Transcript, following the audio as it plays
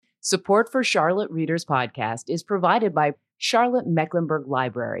Support for Charlotte Readers Podcast is provided by Charlotte Mecklenburg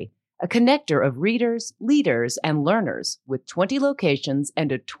Library, a connector of readers, leaders, and learners with 20 locations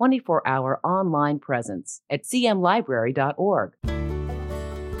and a 24-hour online presence at cmlibrary.org.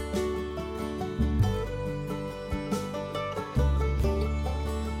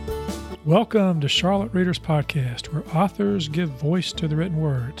 Welcome to Charlotte Readers Podcast, where authors give voice to the written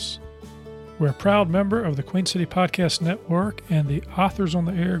words. We're a proud member of the Queen City Podcast Network and the Authors on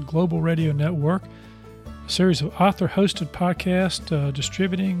the Air Global Radio Network, a series of author-hosted podcasts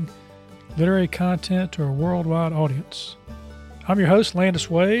distributing literary content to a worldwide audience. I'm your host, Landis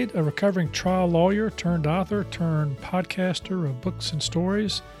Wade, a recovering trial lawyer turned author turned podcaster of books and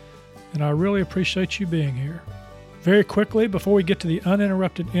stories, and I really appreciate you being here. Very quickly, before we get to the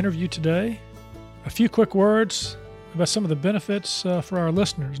uninterrupted interview today, a few quick words about some of the benefits for our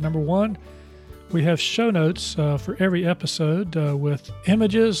listeners. Number one, we have show notes for every episode with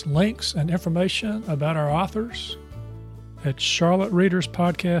images, links, and information about our authors at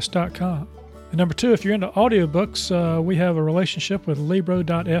charlottereaderspodcast.com. And number two, if you're into audiobooks, we have a relationship with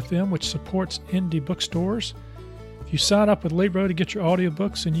Libro.fm, which supports indie bookstores. If you sign up with Libro to get your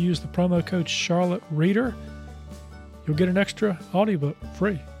audiobooks and use the promo code CharlotteReader, you'll get an extra audiobook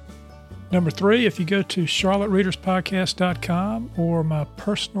free. Number three, if you go to charlottereaderspodcast.com or my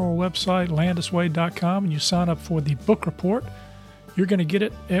personal website, landiswade.com, and you sign up for the book report, you're going to get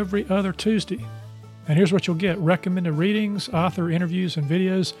it every other Tuesday. And here's what you'll get: recommended readings, author interviews and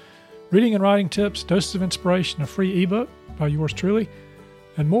videos, reading and writing tips, doses of inspiration, a free ebook by yours truly,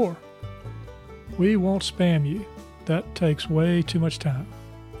 and more. We won't spam you. That takes way too much time.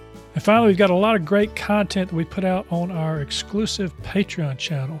 And finally, we've got a lot of great content that we put out on our exclusive Patreon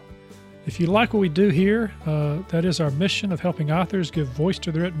channel. If you like what we do here, that is our mission of helping authors give voice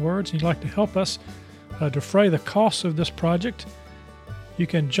to their written words, and you'd like to help us defray the costs of this project, you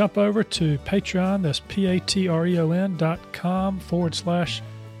can jump over to Patreon, that's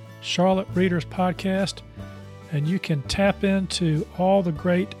patreon.com/Charlotte Readers Podcast, and you can tap into all the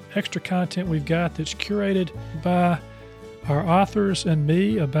great extra content we've got that's curated by our authors and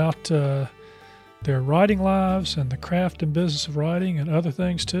me about their writing lives and the craft and business of writing and other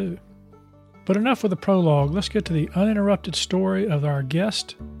things too. But enough with the prologue. Let's get to the uninterrupted story of our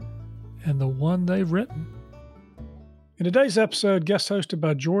guest and the one they've written. In today's episode, guest hosted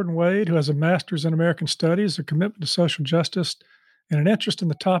by Jordan Wade, who has a master's in American Studies, a commitment to social justice, and an interest in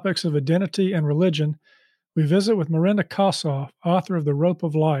the topics of identity and religion, we visit with Miranda Kossoff, author of The Rope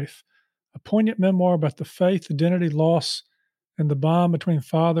of Life, a poignant memoir about the faith, identity, loss, and the bond between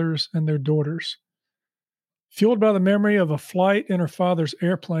fathers and their daughters. Fueled by the memory of a flight in her father's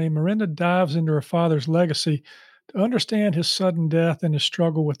airplane, Miranda dives into her father's legacy to understand his sudden death and his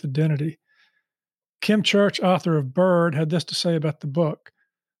struggle with identity. Kim Church, author of Bird, had this to say about the book.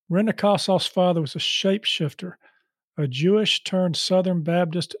 Miranda Kossoff's father was a shapeshifter, a Jewish-turned Southern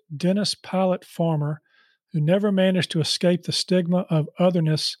Baptist Dennis Pilot farmer who never managed to escape the stigma of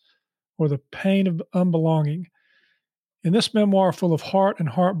otherness or the pain of unbelonging. In this memoir full of heart and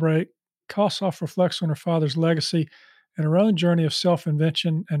heartbreak, Kossoff reflects on her father's legacy and her own journey of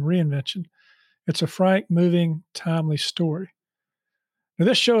self-invention and reinvention. It's a frank, moving, timely story. Now,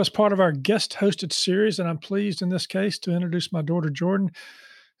 this show is part of our guest-hosted series, and I'm pleased in this case to introduce my daughter, Jordan,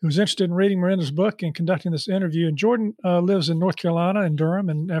 who's interested in reading Miranda's book and conducting this interview. And Jordan lives in North Carolina, in Durham,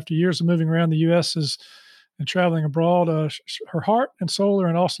 and after years of moving around the U.S. and traveling abroad, her heart and soul are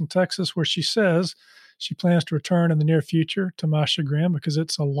in Austin, Texas, where she says she plans to return in the near future, to my chagrin, because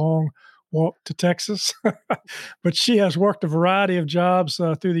it's a long walk to Texas. But she has worked a variety of jobs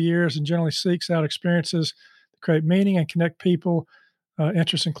through the years and generally seeks out experiences to create meaning and connect people.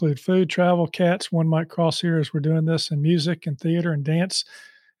 Interests include food, travel, cats, one might cross here as we're doing this, and music and theater and dance,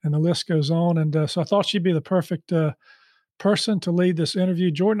 and the list goes on. And so I thought she'd be the perfect person to lead this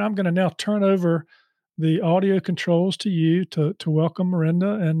interview. Jordan, I'm going to now turn over the audio controls to you to welcome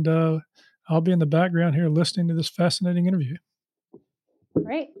Miranda, and I'll be in the background here listening to this fascinating interview.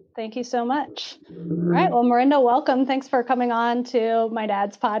 Great. Thank you so much. All right. Well, Miranda, welcome. Thanks for coming on to my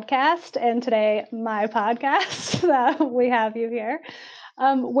dad's podcast and today my podcast that we have you here.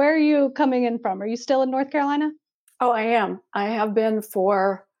 Where are you coming in from? Are you still in North Carolina? Oh, I am. I have been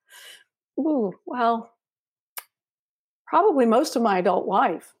for, probably most of my adult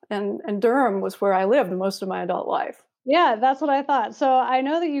life. And Durham was where I lived most of my adult life. Yeah, that's what I thought. So I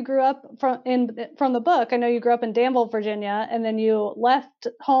know that you grew up from the book. I know you grew up in Danville, Virginia, and then you left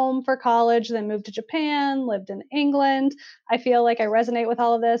home for college, then moved to Japan, lived in England. I feel like I resonate with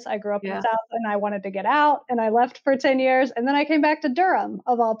all of this. I grew up in the Yeah. South and I wanted to get out, and I left for 10 years, and then I came back to Durham,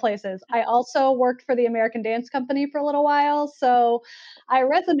 of all places. I also worked for the American Dance Company for a little while, so I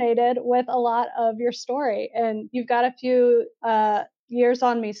resonated with a lot of your story. And you've got a few years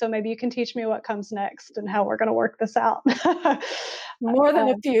on me, so maybe you can teach me what comes next and how we're going to work this out. More than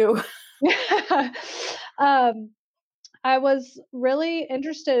a few. um, I was really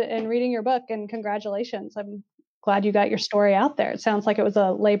interested in reading your book, and congratulations. I'm glad you got your story out there. It sounds like it was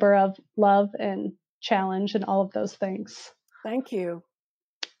a labor of love and challenge and all of those things. Thank you.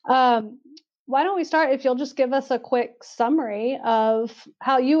 Um, why don't we start if you'll just give us a quick summary of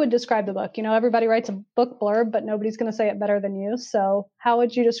how you would describe the book? You know, everybody writes a book blurb, but nobody's going to say it better than you. So how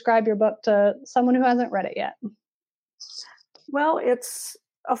would you describe your book to someone who hasn't read it yet? Well, it's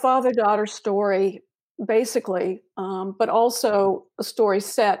a father-daughter story, basically, but also a story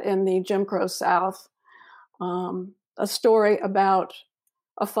set in the Jim Crow South, a story about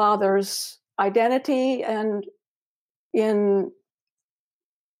a father's identity and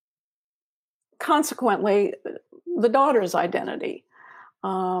consequently, the daughter's identity.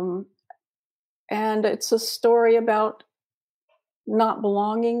 And it's a story about not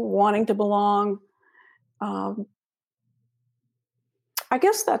belonging, wanting to belong. I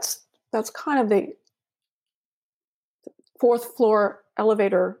guess that's kind of the fourth floor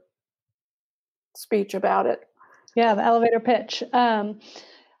elevator speech about it. Yeah, the elevator pitch.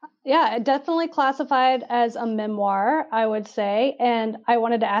 Yeah, definitely classified as a memoir, I would say. And I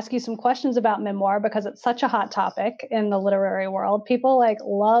wanted to ask you some questions about memoir because it's such a hot topic in the literary world. People like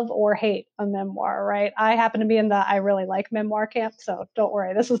love or hate a memoir, right? I happen to be in the I really like memoir camp, so don't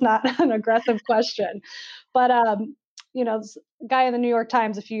worry, this is not an aggressive question. But this guy in the New York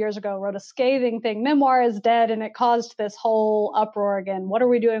Times a few years ago wrote a scathing thing. Memoir is dead, and it caused this whole uproar again. What are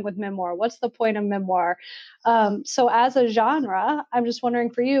we doing with memoir? What's the point of memoir? So as a genre, I'm just wondering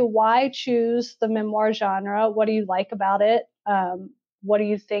for you, why choose the memoir genre? What do you like about it? What do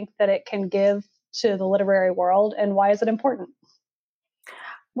you think that it can give to the literary world, and why is it important?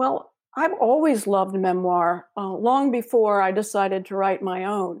 Well, I've always loved memoir, long before I decided to write my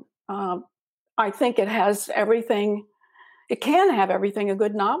own. I think it has everything. It can have everything a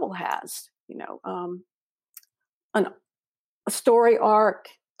good novel has. A story arc,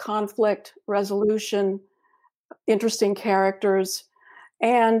 conflict resolution, interesting characters,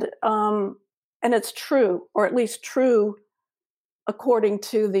 and it's true, or at least true according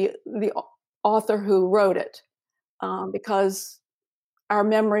to the author who wrote it, because our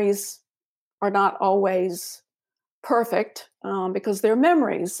memories are not always perfect, because they're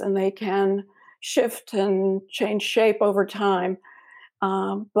memories and they can shift and change shape over time.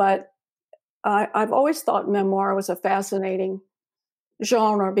 But I've always thought memoir was a fascinating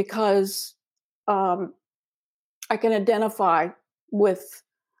genre because I can identify with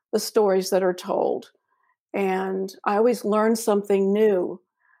the stories that are told. And I always learn something new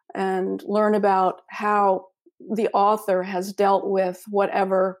and learn about how the author has dealt with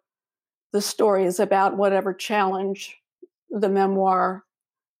whatever the story is about, whatever challenge the memoir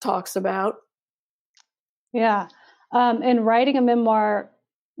talks about. Yeah. In writing a memoir,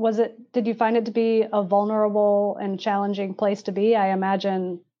 did you find it to be a vulnerable and challenging place to be? I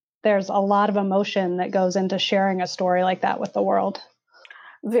imagine there's a lot of emotion that goes into sharing a story like that with the world.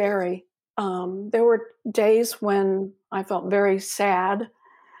 Very. There were days when I felt very sad,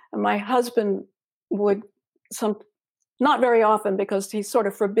 and my husband would not very often because he's sort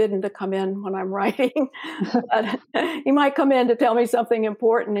of forbidden to come in when I'm writing, but he might come in to tell me something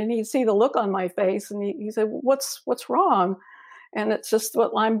important, and he'd see the look on my face, and he said, "What's wrong?" And it's just,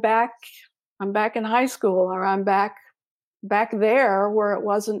 well, I'm back in high school, or I'm back there where it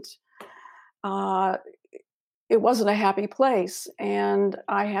wasn't a happy place, and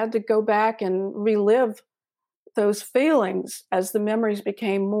I had to go back and relive those feelings as the memories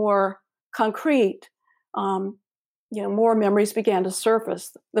became more concrete. More memories began to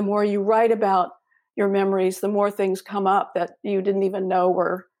surface. The more you write about your memories, the more things come up that you didn't even know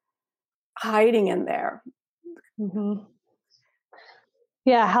were hiding in there. Mm-hmm.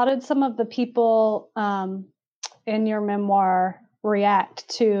 Yeah. How did some of the people in your memoir react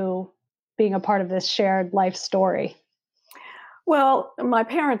to being a part of this shared life story? Well, my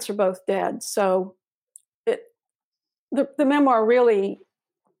parents are both dead, so the memoir really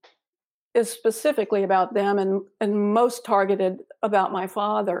is specifically about them and most targeted about my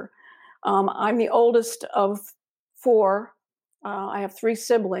father. I'm the oldest of four. I have three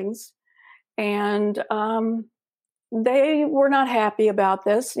siblings, and they were not happy about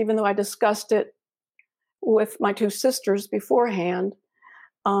this, even though I discussed it with my two sisters beforehand,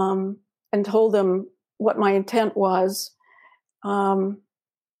 and told them what my intent was. And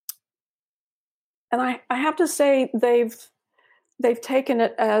I have to say they've taken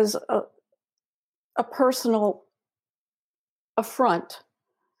it as a personal affront,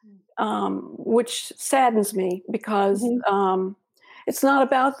 which saddens me because it's not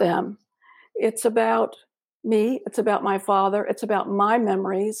about them. It's about me. It's about my father. It's about my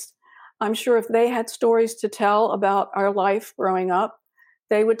memories. I'm sure if they had stories to tell about our life growing up,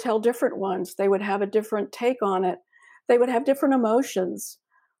 they would tell different ones. They would have a different take on it. They would have different emotions.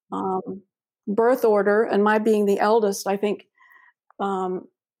 Birth order and my being the eldest, I think,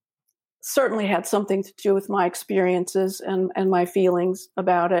 certainly had something to do with my experiences and my feelings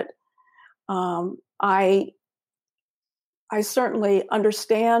about it. I certainly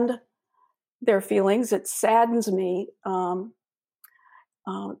understand their feelings. It saddens me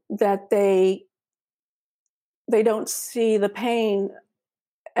that they don't see the pain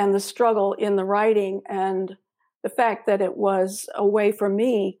and the struggle in the writing, and the fact that it was a way for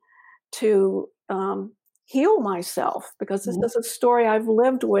me to heal myself, because this is a story I've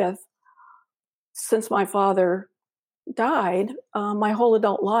lived with since my father died, my whole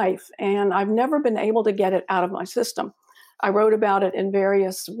adult life, and I've never been able to get it out of my system. I wrote about it in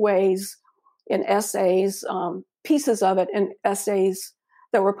various ways, in essays, pieces of it in essays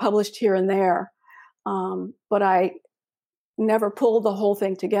that were published here and there, but I never pulled the whole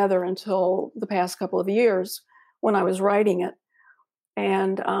thing together until the past couple of years when I was writing it.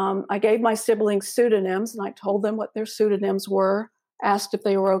 And I gave my siblings pseudonyms, and I told them what their pseudonyms were, asked if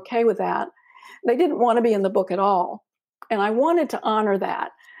they were okay with that. They didn't want to be in the book at all, and I wanted to honor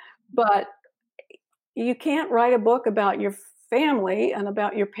that. But you can't write a book about your family and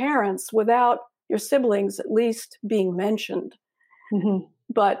about your parents without your siblings at least being mentioned. Mm-hmm.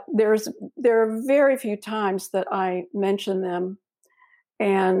 But there are very few times that I mention them,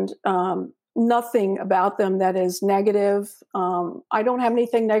 and nothing about them that is negative. I don't have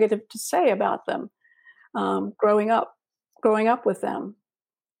anything negative to say about them. Growing up with them.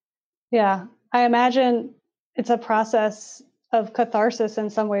 Yeah, I imagine it's a process of catharsis in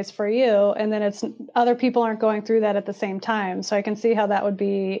some ways for you, and then it's other people aren't going through that at the same time. So I can see how that would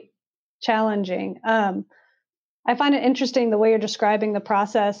be challenging. I find it interesting the way you're describing the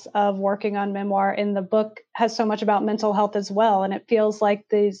process of working on memoir in the book has so much about mental health as well. And it feels like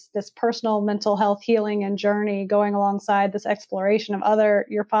this personal mental health healing and journey going alongside this exploration of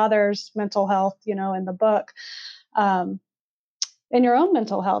your father's mental health, in the book, and your own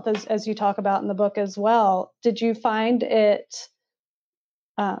mental health, as you talk about in the book as well. Did you find it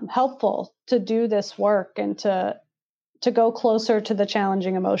helpful to do this work and to go closer to the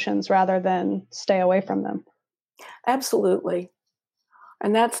challenging emotions rather than stay away from them? Absolutely.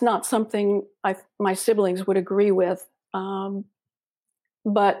 And that's not something my siblings would agree with.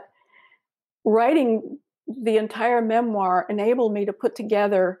 But writing the entire memoir enabled me to put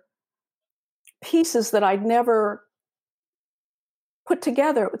together pieces that I'd never put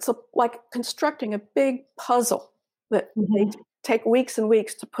together. It's like constructing a big puzzle that they take weeks and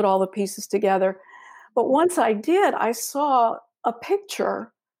weeks to put all the pieces together. But once I did, I saw a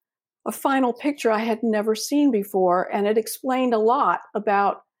final picture I had never seen before, and it explained a lot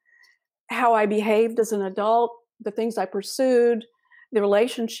about how I behaved as an adult, the things I pursued, the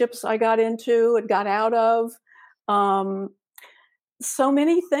relationships I got into and got out of. So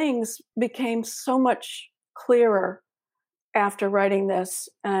many things became so much clearer after writing this,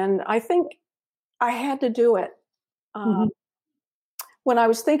 and I think I had to do it. When I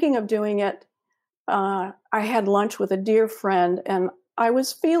was thinking of doing it, I had lunch with a dear friend, and I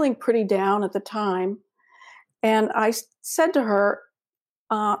was feeling pretty down at the time. And I said to her,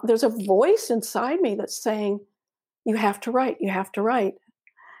 there's a voice inside me that's saying, you have to write, you have to write.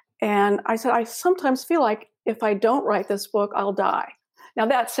 And I said, I sometimes feel like if I don't write this book, I'll die. Now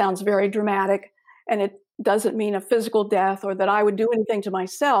that sounds very dramatic, and it doesn't mean a physical death or that I would do anything to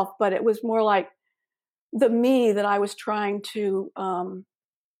myself, but it was more like the me that I was trying to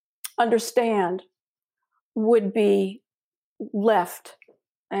understand would be left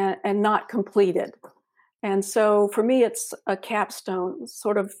and not completed. And so for me, it's a capstone,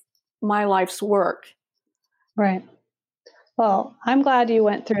 sort of my life's work. Right. Well, I'm glad you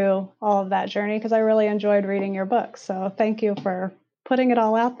went through all of that journey because I really enjoyed reading your book. So thank you for putting it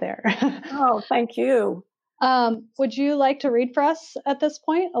all out there. Oh, thank you. Would you like to read for us at this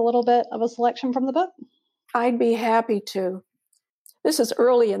point a little bit of a selection from the book? I'd be happy to. This is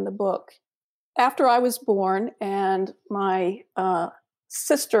early in the book. After I was born and my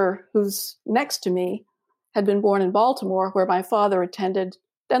sister, who's next to me, had been born in Baltimore, where my father attended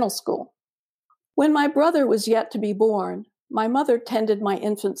dental school. When my brother was yet to be born, my mother tended my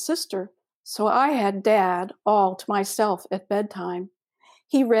infant sister, so I had Dad all to myself at bedtime.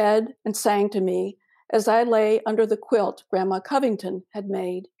 He read and sang to me as I lay under the quilt Grandma Covington had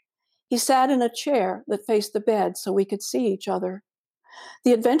made. He sat in a chair that faced the bed so we could see each other.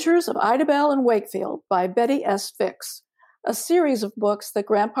 The Adventures of Idabelle and Wakefield by Betty S. Fix, a series of books that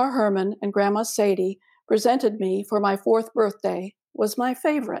Grandpa Herman and Grandma Sadie presented me for my 4th birthday, was my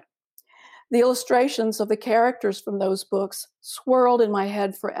favorite. The illustrations of the characters from those books swirled in my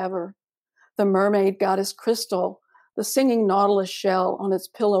head forever. The mermaid goddess Crystal, the singing nautilus shell on its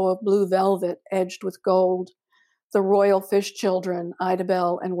pillow of blue velvet edged with gold, the royal fish children,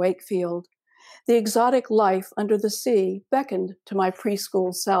 Idabelle and Wakefield. The exotic life under the sea beckoned to my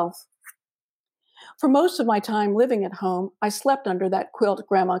preschool self. For most of my time living at home, I slept under that quilt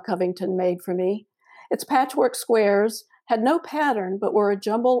Grandma Covington made for me. Its patchwork squares had no pattern but were a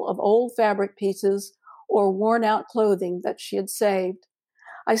jumble of old fabric pieces or worn-out clothing that she had saved.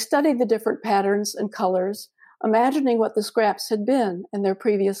 I studied the different patterns and colors, imagining what the scraps had been in their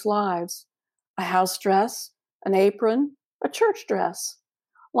previous lives. A house dress, an apron, a church dress.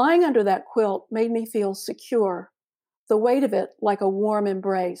 Lying under that quilt made me feel secure, the weight of it like a warm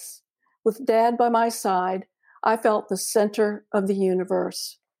embrace. With Dad by my side, I felt the center of the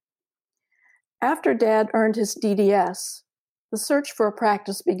universe. After Dad earned his DDS, the search for a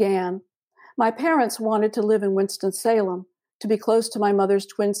practice began. My parents wanted to live in Winston-Salem, to be close to my mother's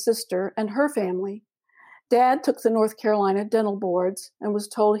twin sister and her family. Dad took the North Carolina dental boards and was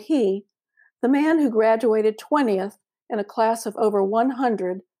told he, the man who graduated 20th in a class of over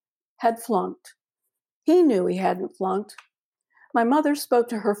 100, had flunked. He knew he hadn't flunked. My mother spoke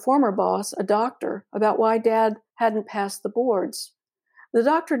to her former boss, a doctor, about why Dad hadn't passed the boards. The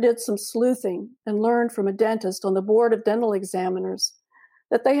doctor did some sleuthing and learned from a dentist on the board of dental examiners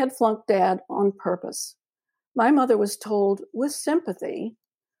that they had flunked Dad on purpose. My mother was told with sympathy,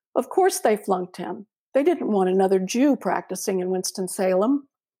 of course they flunked him. They didn't want another Jew practicing in Winston-Salem.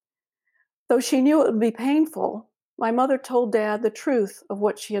 Though she knew it would be painful, my mother told Dad the truth of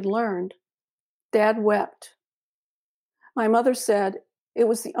what she had learned. Dad wept. My mother said it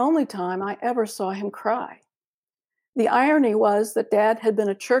was the only time I ever saw him cry. The irony was that Dad had been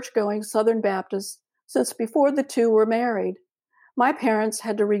a church-going Southern Baptist since before the two were married. My parents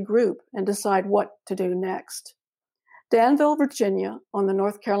had to regroup and decide what to do next. Danville, Virginia, on the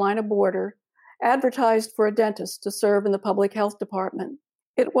North Carolina border, advertised for a dentist to serve in the public health department.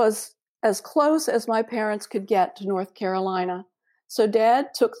 It was as close as my parents could get to North Carolina, so Dad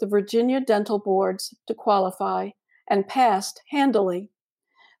took the Virginia dental boards to qualify and passed handily.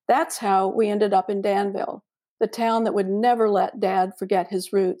 That's how we ended up in Danville, the town that would never let Dad forget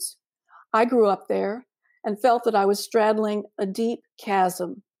his roots. I grew up there and felt that I was straddling a deep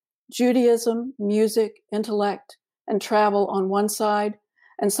chasm. Judaism, music, intellect, and travel on one side,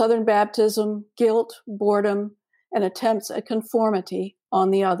 and Southern Baptism, guilt, boredom, and attempts at conformity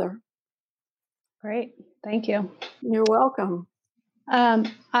on the other. Great. Thank you. You're welcome.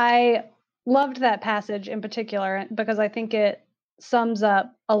 I loved that passage in particular because I think it sums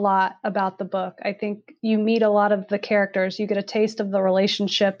up a lot about the book. I think you meet a lot of the characters. You get a taste of the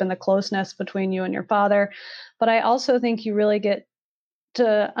relationship and the closeness between you and your father. But I also think you really get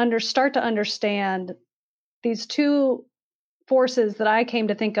to start to understand these two forces that I came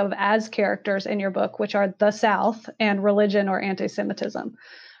to think of as characters in your book, which are the South and religion or anti-Semitism.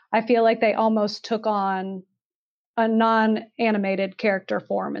 I feel like they almost took on a non-animated character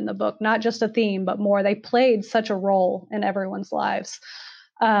form in the book, not just a theme, but more. They played such a role in everyone's lives.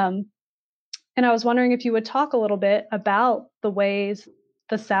 And I was wondering if you would talk a little bit about the ways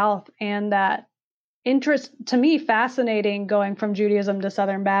the South and that interest, to me, fascinating going from Judaism to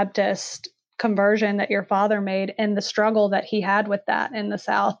Southern Baptist conversion that your father made and the struggle that he had with that in the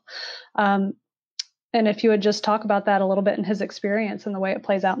South. And if you would just talk about that a little bit in his experience and the way it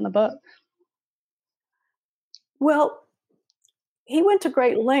plays out in the book. Well, he went to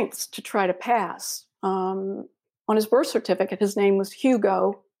great lengths to try to pass. On his birth certificate, his name was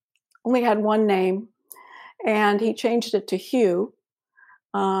Hugo, only had one name, and he changed it to Hugh.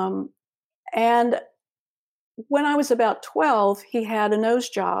 And when I was about 12, he had a nose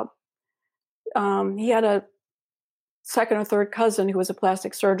job. He had a second or third cousin who was a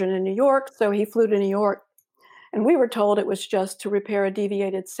plastic surgeon in New York, so he flew to New York. And we were told it was just to repair a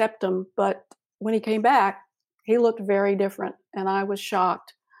deviated septum, but when he came back, he looked very different, and I was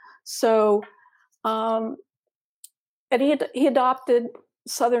shocked. So, and he adopted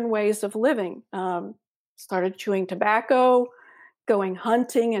Southern ways of living, started chewing tobacco, going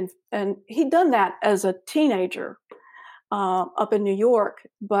hunting, and he'd done that as a teenager up in New York.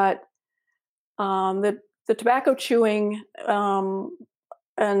 But the tobacco chewing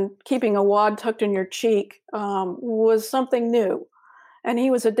and keeping a wad tucked in your cheek was something new. And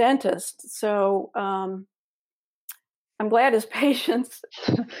he was a dentist, so I'm glad his patients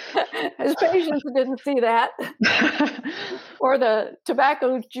didn't see that, or the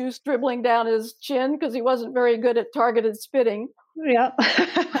tobacco juice dribbling down his chin, because he wasn't very good at targeted spitting. Yeah.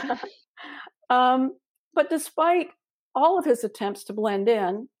 But despite all of his attempts to blend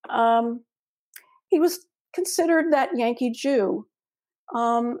in, he was considered that Yankee Jew.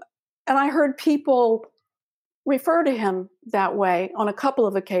 And I heard people refer to him that way on a couple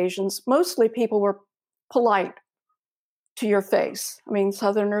of occasions. Mostly people were polite to your face. I mean,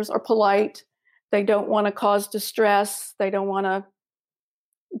 Southerners are polite. They don't want to cause distress. They don't want to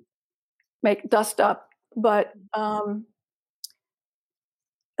make dust up. But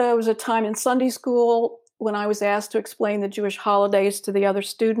there was a time in Sunday school when I was asked to explain the Jewish holidays to the other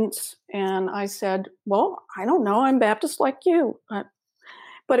students. And I said, well, I don't know. I'm Baptist like you.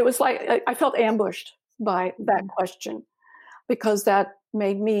 But it was like I felt ambushed by that question, because that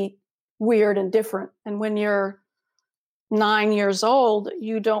made me weird and different. And when you're 9 years old,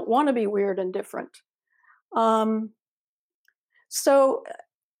 you don't want to be weird and different. So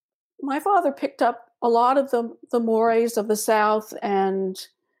my father picked up a lot of the mores of the South, and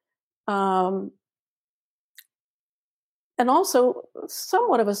also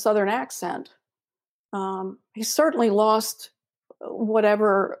somewhat of a Southern accent. He certainly lost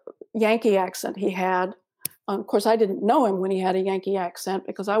whatever Yankee accent he had. Of course, I didn't know him when he had a Yankee accent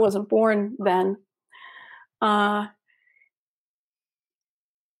because I wasn't born then. So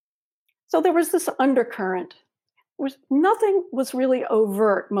there was this undercurrent. Nothing was really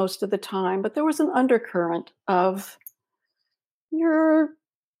overt most of the time, but there was an undercurrent of you're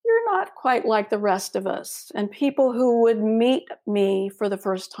not quite like the rest of us. And people who would meet me for the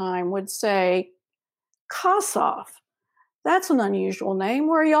first time would say, Kossoff, that's an unusual name.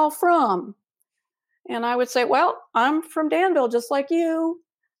 Where are y'all from? And I would say, well, I'm from Danville, just like you.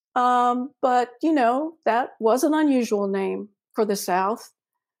 But, that was an unusual name for the South.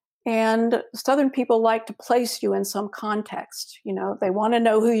 And Southern people like to place you in some context. They want to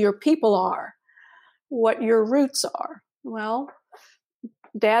know who your people are, what your roots are. Well,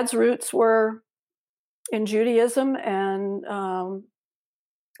 Dad's roots were in Judaism and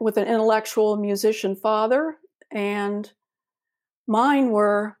with an intellectual musician father, and mine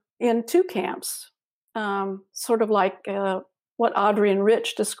were in two camps, sort of like what Adrienne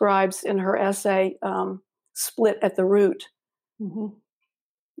Rich describes in her essay, Split at the Root. Mm-hmm.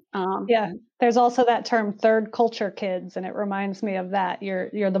 Yeah, there's also that term third culture kids, and it reminds me of that. You're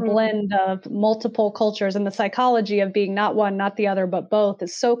the blend of multiple cultures, and the psychology of being not one, not the other, but both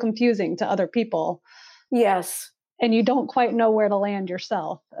is so confusing to other people. Yes. And you don't quite know where to land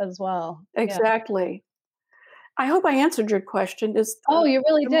yourself as well. Exactly. Yeah. I hope I answered your question. You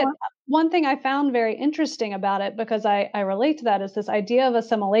really did. One thing I found very interesting about it, because I relate to that, is this idea of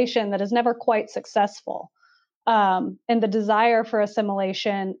assimilation that is never quite successful. And the desire for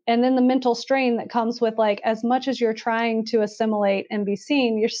assimilation, and then the mental strain that comes with, like, as much as you're trying to assimilate and be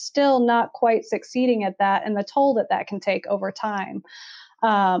seen, you're still not quite succeeding at that, and the toll that can take over time.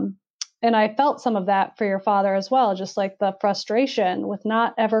 And I felt some of that for your father as well, just like the frustration with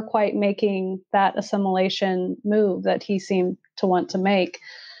not ever quite making that assimilation move that he seemed to want to make.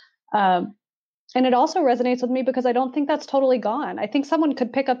 And it also resonates with me because I don't think that's totally gone. I think someone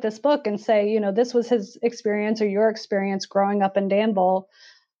could pick up this book and say, this was his experience or your experience growing up in Danville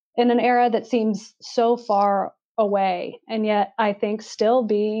in an era that seems so far away. And yet I think still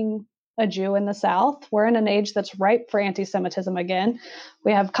being a Jew in the South, we're in an age that's ripe for anti-Semitism again.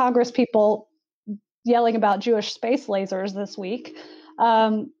 We have Congress people yelling about Jewish space lasers this week.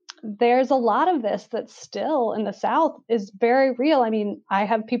 There's a lot of this that still in the South is very real. I mean, I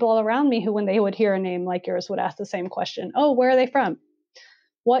have people all around me who, when they would hear a name like yours, would ask the same question. Oh, where are they from?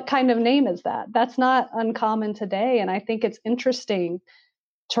 What kind of name is that? That's not uncommon today. And I think it's interesting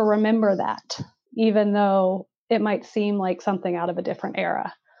to remember that, even though it might seem like something out of a different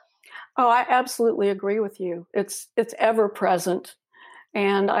era. Oh, I absolutely agree with you. It's ever present.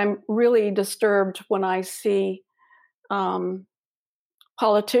 And I'm really disturbed when I see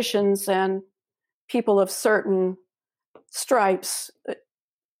politicians and people of certain stripes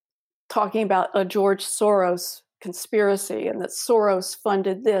talking about a George Soros conspiracy and that Soros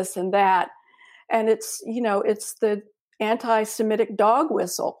funded this and that. And it's the anti-Semitic dog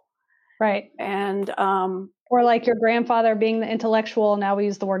whistle. Right. And or like your grandfather being the intellectual. Now we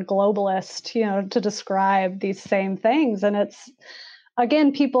use the word globalist, to describe these same things. And it's,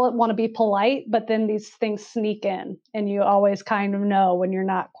 again, people want to be polite, but then these things sneak in and you always kind of know when you're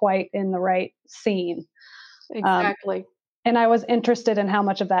not quite in the right scene. Exactly. And I was interested in how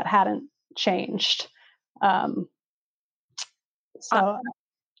much of that hadn't changed. I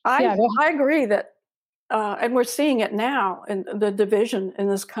agree that, and we're seeing it now in the division in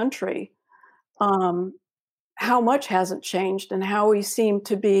this country, how much hasn't changed and how we seem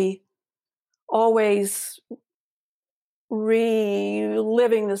to be always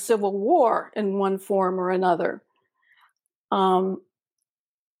reliving the Civil War in one form or another.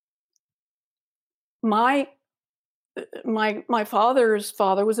 My father's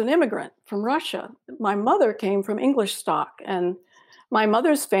father was an immigrant from Russia. My mother came from English stock, and my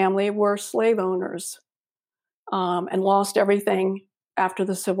mother's family were slave owners and lost everything after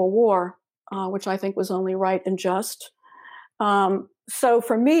the Civil War, which I think was only right and just. So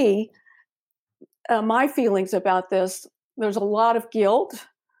for me, my feelings about this, there's a lot of guilt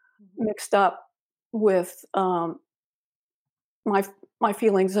mixed up with my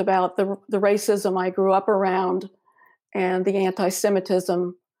feelings about the racism I grew up around and the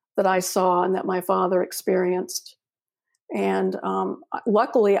anti-Semitism that I saw and that my father experienced. And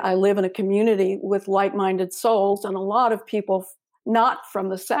luckily, I live in a community with like-minded souls and a lot of people not from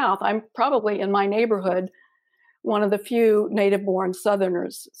the South. I'm probably in my neighborhood one of the few native-born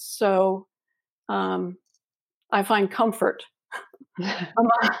Southerners. So I find comfort. Yes,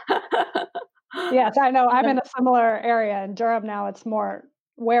 I know. I'm in a similar area in Durham now. It's more,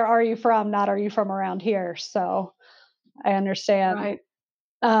 where are you from? Not, are you from around here? So I understand. Right.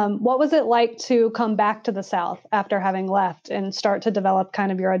 What was it like to come back to the South after having left and start to develop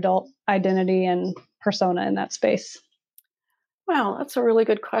kind of your adult identity and persona in that space? Well, that's a really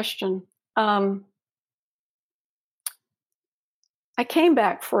good question. I came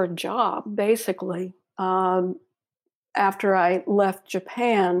back for a job, basically. After I left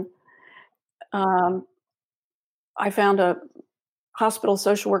Japan, I found a hospital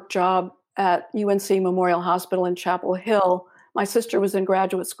social work job at UNC Memorial Hospital in Chapel Hill. My sister was in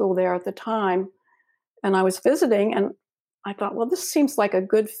graduate school there at the time, and I was visiting, and I thought, well, this seems like a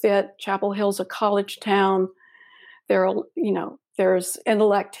good fit. Chapel Hill's a college town. There's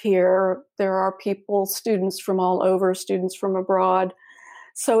intellect here. There are people, students from all over, students from abroad.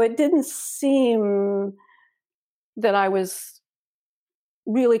 So it didn't seem that I was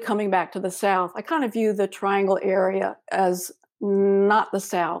really coming back to the South. I kind of view the Triangle area as not the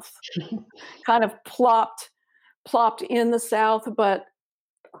South, kind of plopped in the South, but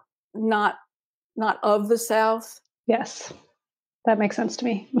not of the South. Yes, that makes sense to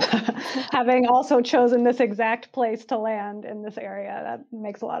me. Having also chosen this exact place to land in this area, that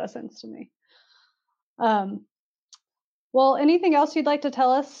makes a lot of sense to me. Well, anything else you'd like to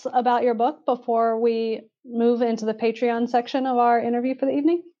tell us about your book before we move into the Patreon section of our interview for the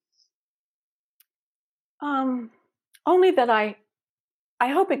evening? Only that I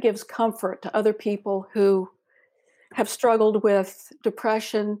hope it gives comfort to other people who have struggled with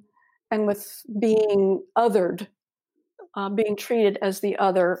depression and with being othered, being treated as the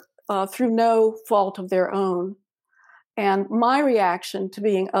other through no fault of their own. And my reaction to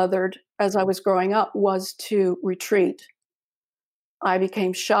being othered as I was growing up was to retreat. I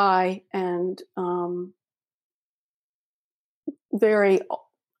became shy and very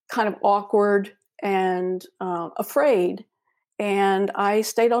kind of awkward and afraid. And I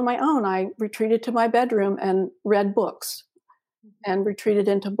stayed on my own. I retreated to my bedroom and read books and retreated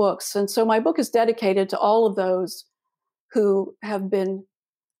into books. And so my book is dedicated to all of those who have been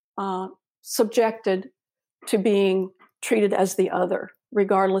subjected to being treated as the other,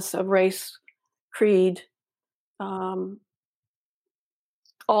 regardless of race, creed,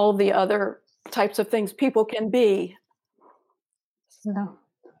 all the other types of things people can be. No.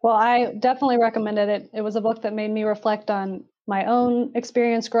 Well, I definitely recommended it. It was a book that made me reflect on my own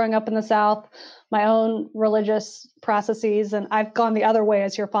experience growing up in the South, my own religious processes. And I've gone the other way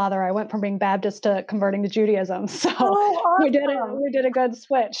as your father. I went from being Baptist to converting to Judaism. So awesome. we did a good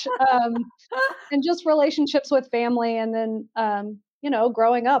switch. And just relationships with family, and then,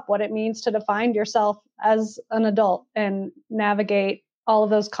 growing up, what it means to define yourself as an adult and navigate all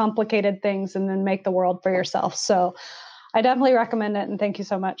of those complicated things and then make the world for yourself. So I definitely recommend it. And thank you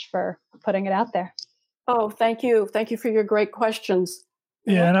so much for putting it out there. Oh, thank you. Thank you for your great questions.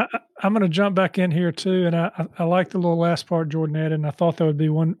 Yeah, and I'm going to jump back in here too. And I like the little last part Jordan added, and I thought that would be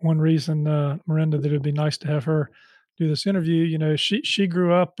one reason, Miranda, that it'd be nice to have her do this interview. You know, she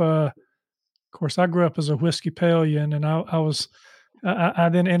grew up. Of course, I grew up as a Whiskey Palian, and I was I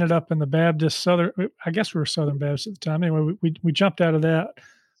then ended up in the Baptist Southern. I guess we were Southern Baptist at the time. Anyway, we jumped out of that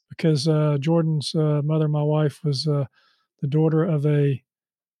because Jordan's mother, my wife, was the daughter of a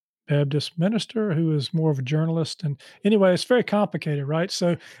Baptist minister who is more of a journalist. And anyway, it's very complicated, right?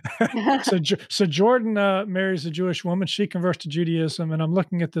 So, so Jordan marries a Jewish woman. She converts to Judaism, and I'm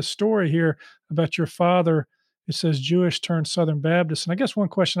looking at this story here about your father. It says Jewish turned Southern Baptist, and I guess one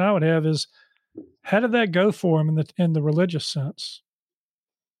question I would have is, how did that go for him in the religious sense?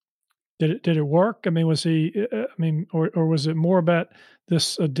 Did it work? I mean, was he? Or was it more about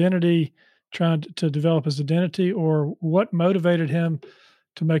this identity, trying to develop his identity, or what motivated him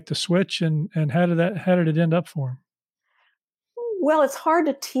to make the switch, and how did it end up for him? Well, it's hard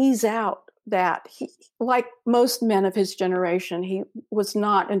to tease out that he, like most men of his generation, he was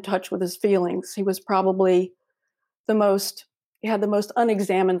not in touch with his feelings. He was probably he had the most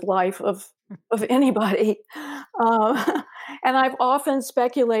unexamined life of anybody. And I've often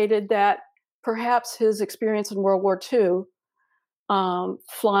speculated that perhaps his experience in World War II,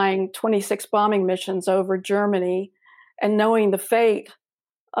 flying 26 bombing missions over Germany and knowing the fate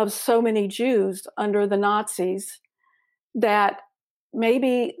of so many Jews under the Nazis, that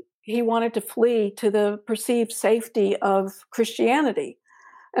maybe he wanted to flee to the perceived safety of Christianity.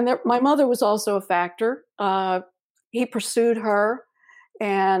 And my mother was also a factor. He pursued her,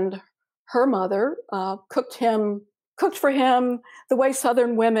 and her mother cooked for him the way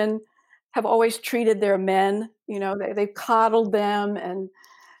Southern women have always treated their men. You know, they coddled them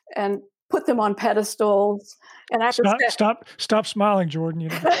and put them on pedestals. And I stop smiling, Jordan. You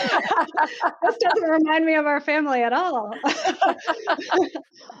know. This doesn't remind me of our family at all.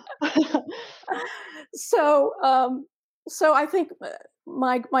 So I think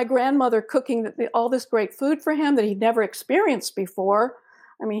my grandmother cooking all this great food for him that he'd never experienced before.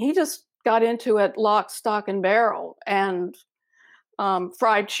 I mean, he just got into it lock, stock, and barrel, and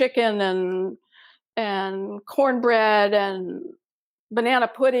fried chicken and cornbread and banana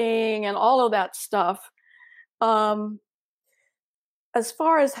pudding and all of that stuff. As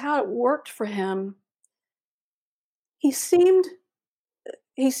far as how it worked for him, he seemed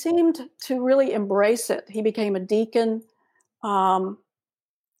to really embrace it. He became a deacon.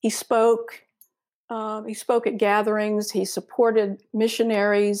 He spoke at gatherings. He supported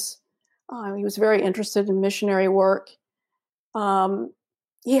missionaries. He was very interested in missionary work.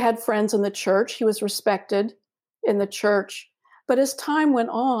 He had friends in the church. He was respected in the church. But as time went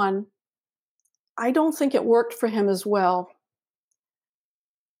on, I don't think it worked for him as well.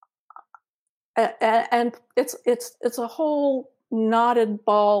 And it's a whole knotted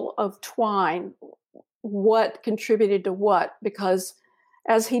ball of twine, what contributed to what, because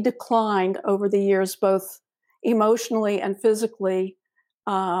as he declined over the years, both emotionally and physically,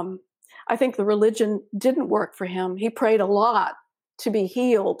 I think the religion didn't work for him. He prayed a lot to be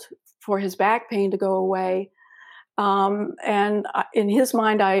healed, for his back pain to go away. And in his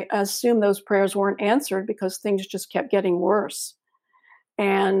mind, I assume those prayers weren't answered because things just kept getting worse.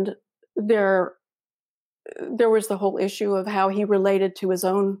 And there was the whole issue of how he related to his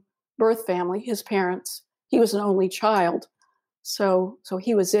own birth family, his parents. He was an only child, so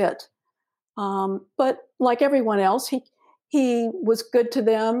he was it. But like everyone else, he was good to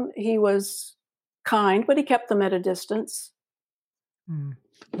them. He was kind, but he kept them at a distance. A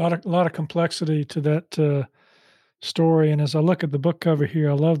lot of complexity to that story. And as I look at the book cover here,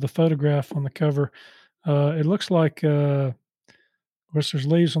 I love the photograph on the cover. It looks like, of course, there's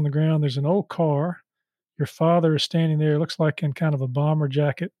leaves on the ground. There's an old car. Your father is standing there. It looks like in kind of a bomber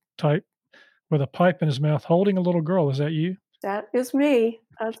jacket type, with a pipe in his mouth, holding a little girl. Is that you? That is me.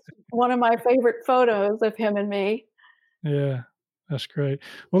 That's one of my favorite photos of him and me. Yeah, that's great.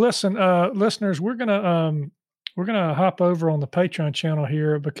 Well, listen, listeners, we're gonna hop over on the Patreon channel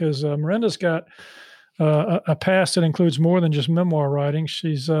here because Miranda's got a past that includes more than just memoir writing.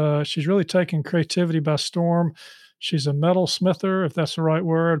 She's really taken creativity by storm. She's a metal smither, if that's the right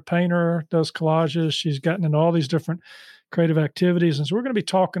word, painter, does collages. She's gotten into all these different creative activities. And so we're going to be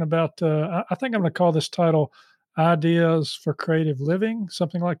talking about, I think I'm going to call this title Ideas for Creative Living,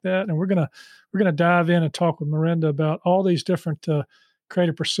 something like that. And we're going to dive in and talk with Miranda about all these different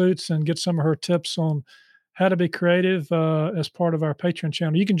creative pursuits and get some of her tips on how to be creative as part of our Patreon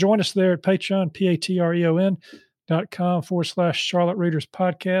channel. You can join us there at Patreon, patreon.com/Charlotte Readers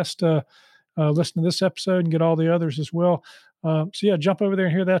Podcast. Listen to this episode and get all the others as well. So yeah, jump over there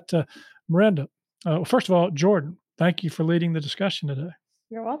and hear that. Miranda, first of all, Jordan, thank you for leading the discussion today.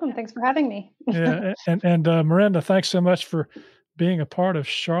 You're welcome. Thanks for having me. Yeah, and Miranda, thanks so much for being a part of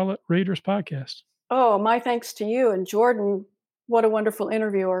Charlotte Readers Podcast. Oh, my thanks to you. And Jordan, what a wonderful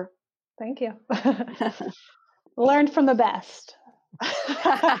interviewer. Thank you. Learned from the best.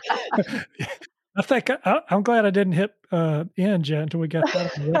 I think I'm glad I didn't hit end yet until we got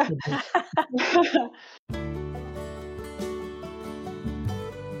that on the record.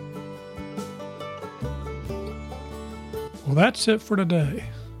 Well, that's it for today.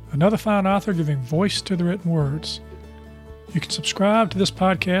 Another fine author giving voice to the written words. You can subscribe to this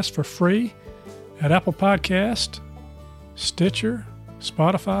podcast for free at Apple Podcast, Stitcher,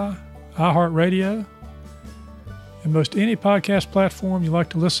 Spotify, iHeartRadio, and most any podcast platform you like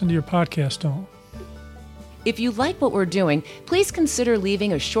to listen to your podcast on. If you like what we're doing, please consider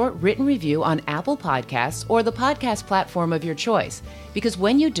leaving a short written review on Apple Podcasts or the podcast platform of your choice, because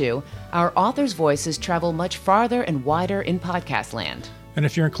when you do, our authors' voices travel much farther and wider in podcast land. And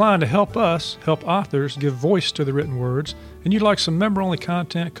if you're inclined to help us help authors give voice to the written words, and you'd like some member-only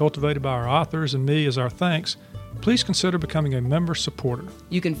content cultivated by our authors and me as our thanks, please consider becoming a member supporter.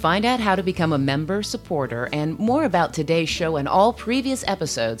 You can find out how to become a member supporter and more about today's show and all previous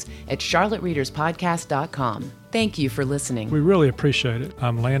episodes at charlottereaderspodcast.com. Thank you for listening. We really appreciate it.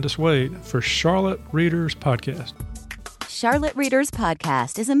 I'm Landis Wade for Charlotte Readers Podcast. Charlotte Readers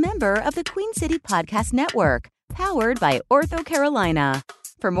Podcast is a member of the Queen City Podcast Network, powered by OrthoCarolina.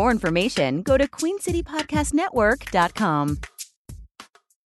 For more information, go to queencitypodcastnetwork.com.